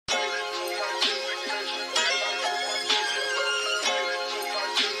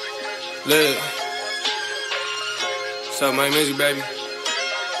Look. SelfMadeMizzy, baby.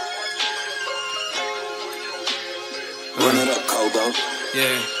 Run it up, Kogo.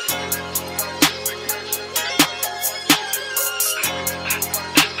 Yeah.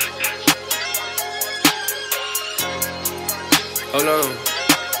 Hold on.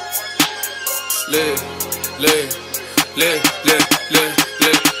 Look.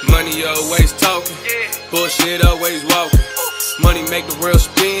 Money always talking, bullshit always walking. Money make the world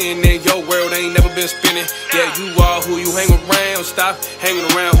spin, and your world ain't never been spinning. Yeah, you are who you hang around. Stop hanging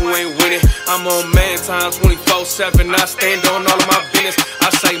around who ain't winning. I'm on man time 24/7. I stand on all of my business. I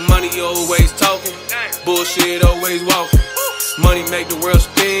say money always talking, bullshit always walking. Money make the world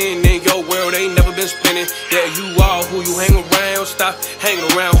spin, and your world ain't never been spinning. Yeah, you are who you hang around. Stop hanging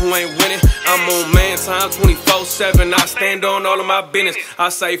around who ain't winning. I'm on man time 24/7. I stand on all of my business. I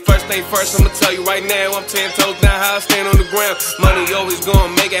say first thing first, I'ma tell you right now, I'm 10 toes down, how I stand on the ground. Money always gonna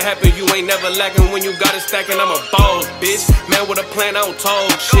make it happen. You ain't never lacking when you got it stacking. I'm a boss, bitch. Man with a plan, I don't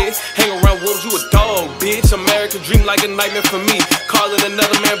talk shit. Hang around wolves, you a dog, bitch. America dream like a nightmare for me. Calling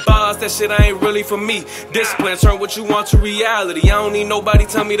another man boss, that shit ain't really for me. Discipline, turn what you want to reality. I don't need nobody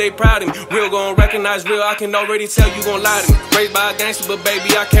tell me they proud of me. Real gon' recognize real, I can already tell you gon' lie to me. Raised by a gangster, but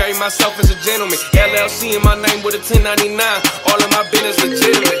baby, I carry myself as a gentleman. LLC in my name with a 1099. All of my business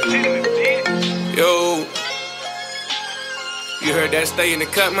legitimate. Yo, you heard that? Stay in the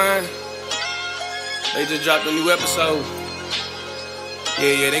cut, man. They just dropped a new episode.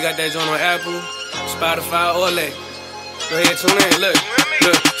 Yeah, they got that joint on Apple, Spotify, all that. Go ahead, tune in, look.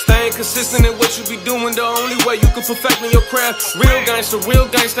 Staying consistent in what you be doing, the only way you can perfect in your craft. Real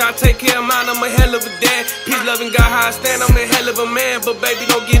gangster, I take care of mine, I'm a hell of a dad. Peace, loving God, how I stand, I'm a hell of a man. But baby,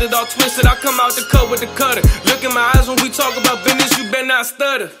 don't get it all twisted, I come out the cut with the cutter. Look in my eyes when we talk about business, you better not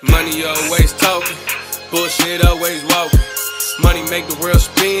stutter. Money always talking, bullshit always walking. Money make the world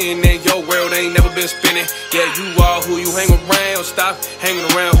spin, and your world ain't never been spinning. Yeah, you are who you hang around. Stop hanging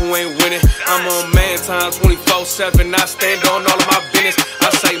around who ain't winning. I'm on man time 24/7. I stand on all of my business. I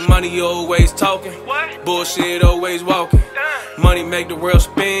say money always talking, bullshit always walking. Money make the world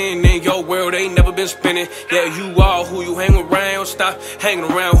spin, and your world ain't never been spinning. Yeah, you are who you hang around. Stop hanging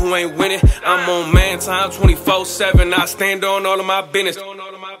around who ain't winning. I'm on man time 24/7. I stand on all of my business.